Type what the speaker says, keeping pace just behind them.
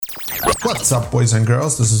What's up, boys and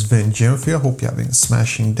girls? This is Vin Jimfia. Hope you're having a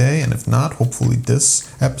smashing day, and if not, hopefully this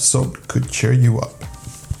episode could cheer you up.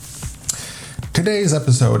 Today's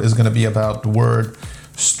episode is going to be about the word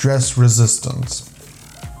stress resistance.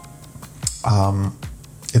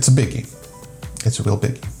 It's a biggie. It's a real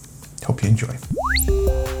biggie. Hope you enjoy.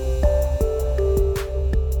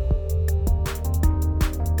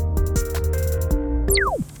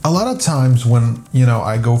 A lot of times when,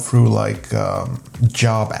 I go through like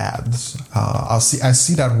job ads, I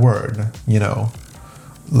see that word,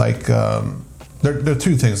 like there are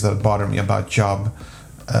two things that bother me about job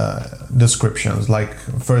descriptions. Like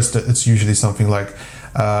first, it's usually something like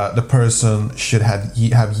the person should have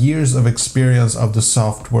years of experience of the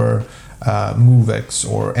software MoveX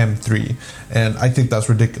or M3, and I think that's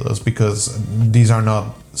ridiculous because these are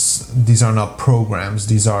not programs.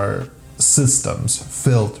 These are systems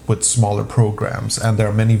filled with smaller programs, and there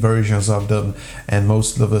are many versions of them, and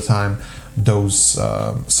most of the time those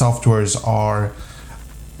softwares are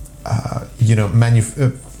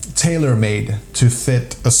tailor-made to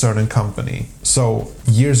fit a certain company. So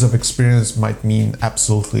years of experience might mean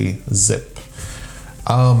absolutely zip.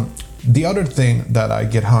 The other thing that I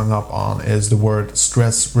get hung up on is the word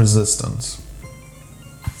stress resistance.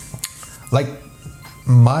 Like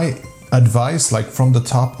my advice, like from the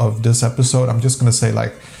top of this episode, I'm just gonna say,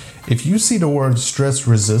 like, if you see the word stress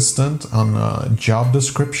resistant on a job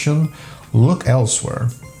description, look elsewhere.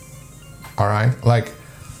 All right, like,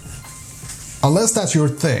 unless that's your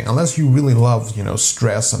thing, unless you really love,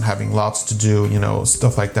 stress and having lots to do,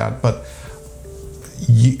 stuff like that. But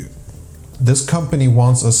this company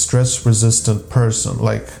wants a stress resistant person,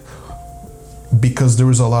 like, because there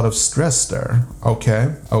is a lot of stress there.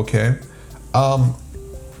 Okay.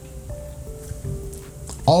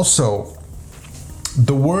 Also,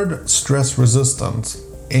 the word stress resistant,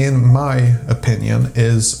 in my opinion,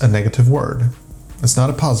 is a negative word. It's not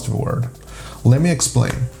a positive word. Let me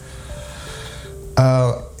explain.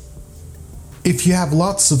 If you have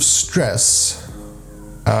lots of stress,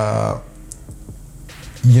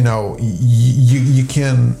 you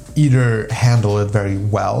can either handle it very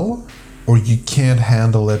well or you can't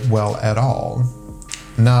handle it well at all.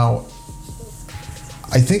 Now,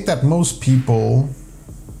 I think that most people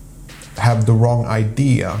have the wrong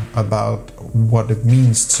idea about what it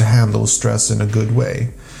means to handle stress in a good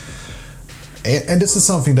way. And this is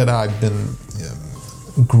something that I've been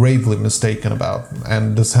gravely mistaken about,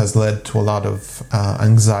 and this has led to a lot of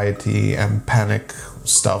anxiety and panic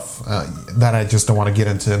stuff that I just don't want to get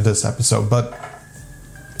into in this episode. But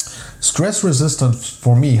stress resistance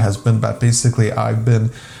for me has been that basically I've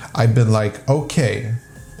been like, okay,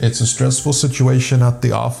 it's a stressful situation at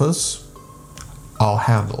the office, I'll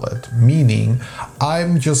handle it. Meaning,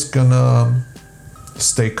 I'm just gonna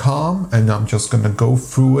stay calm and I'm just gonna go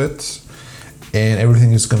through it and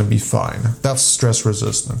everything is gonna be fine. That's stress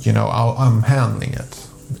resistant, I'm handling it.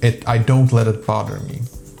 I don't let it bother me,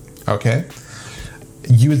 okay?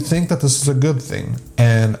 You would think that this is a good thing,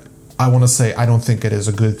 and I wanna say I don't think it is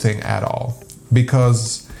a good thing at all,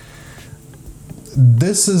 because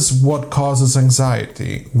this is what causes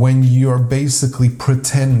anxiety, when you're basically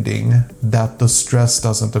pretending that the stress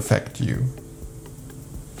doesn't affect you.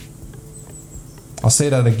 I'll say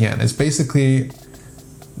that again. It's basically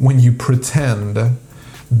when you pretend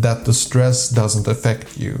that the stress doesn't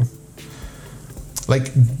affect you.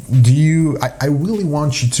 Like, I really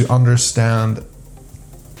want you to understand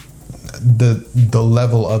the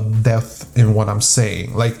level of depth in what I'm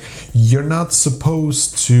saying. Like, you're not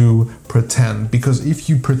supposed to pretend, because if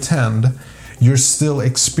you pretend, you're still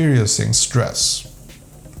experiencing stress.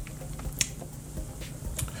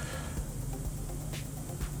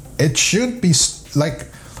 It should be like,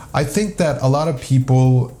 I think that a lot of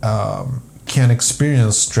people can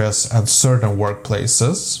experience stress at certain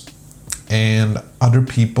workplaces, and other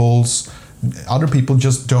people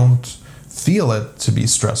just don't feel it to be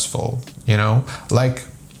stressful, like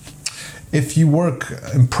if you work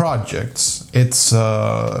in projects, it's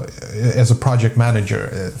as a project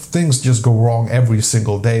manager, things just go wrong every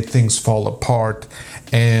single day, things fall apart,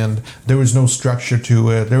 and there is no structure to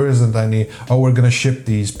it. There isn't any, we're gonna ship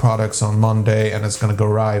these products on Monday and it's gonna go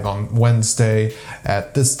arrive on Wednesday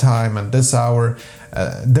at this time and this hour.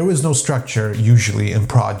 There is no structure usually in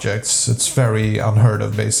projects. It's very unheard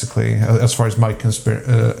of, basically, as far as my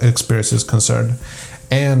experience is concerned.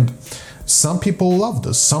 And some people love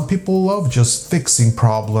this. Some people love just fixing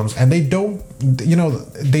problems, and they don't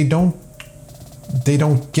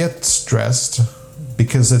get stressed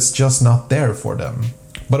because it's just not there for them.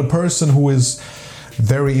 But a person who is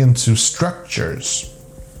very into structures,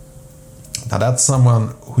 now that's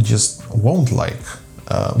someone who just won't like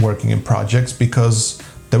working in projects because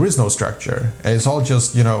there is no structure. It's all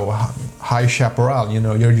just, high chaparral,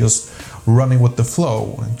 you're just running with the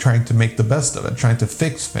flow and trying to make the best of it, trying to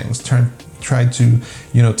fix things, trying to,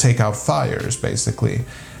 take out fires, basically.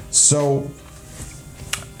 So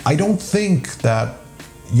I don't think that,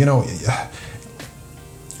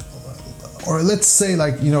 or let's say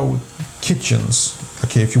kitchens.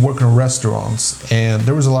 Okay, if you work in restaurants and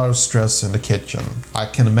there was a lot of stress in the kitchen, I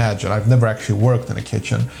can imagine. I've never actually worked in a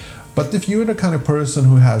kitchen. But if you're the kind of person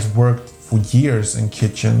who has worked for years in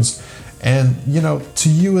kitchens and, to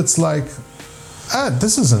you it's like,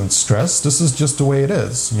 this isn't stress. This is just the way it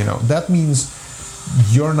is. That means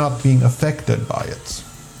you're not being affected by it.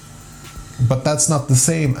 But that's not the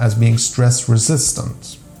same as being stress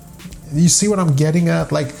resistant. You see what I'm getting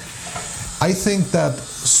at? I think that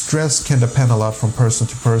stress can depend a lot from person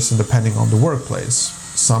to person depending on the workplace.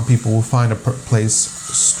 Some people will find a place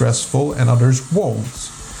stressful and others won't.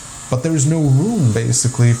 But there is no room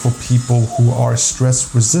basically for people who are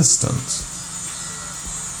stress resistant.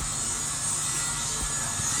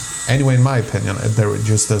 Anyway, in my opinion, there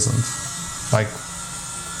just isn't.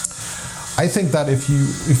 I think that if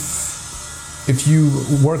you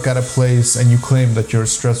work at a place and you claim that you're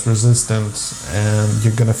stress resistant and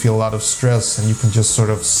you're gonna feel a lot of stress and you can just sort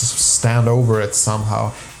of stand over it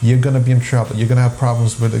somehow, you're gonna be in trouble. You're gonna have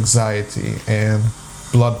problems with anxiety and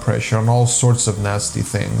blood pressure and all sorts of nasty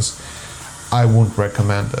things. I wouldn't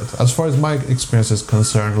recommend it. As far as my experience is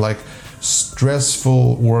concerned,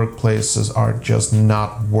 stressful workplaces are just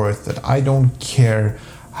not worth it. I don't care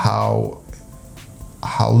how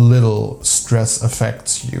little stress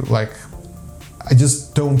affects you. I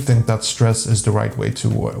just don't think that stress is the right way to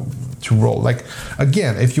roll.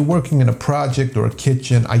 Again, if you're working in a project or a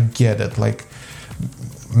kitchen, I get it.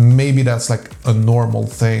 Maybe that's a normal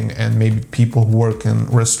thing, and maybe people who work in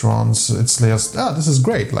restaurants, it's just, this is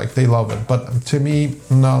great. They love it. But to me,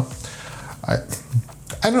 no. I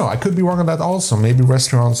don't know. I could be wrong on that also. Maybe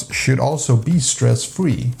restaurants should also be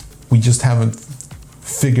stress-free. We just haven't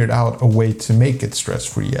figured out a way to make it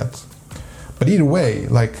stress-free yet. But either way,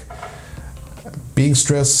 being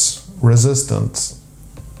stress resistant,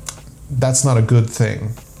 that's not a good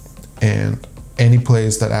thing. And any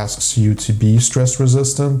place that asks you to be stress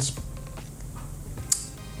resistant,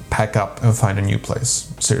 pack up and find a new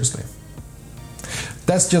place. Seriously.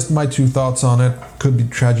 That's just my 2 thoughts on it. Could be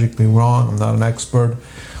tragically wrong. I'm not an expert.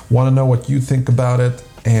 Want to know what you think about it.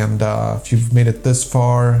 And if you've made it this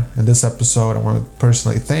far in this episode, I want to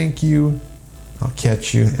personally thank you. I'll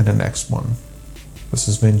catch you in the next one. This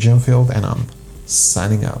has been Jim Field, and I'm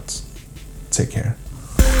signing out. Take care.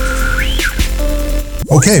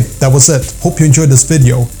 Okay, that was it. Hope you enjoyed this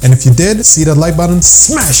video. And if you did, see that like button,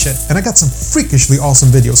 smash it. And I got some freakishly awesome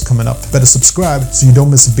videos coming up. Better subscribe so you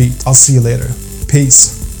don't miss a beat. I'll see you later.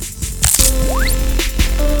 Peace.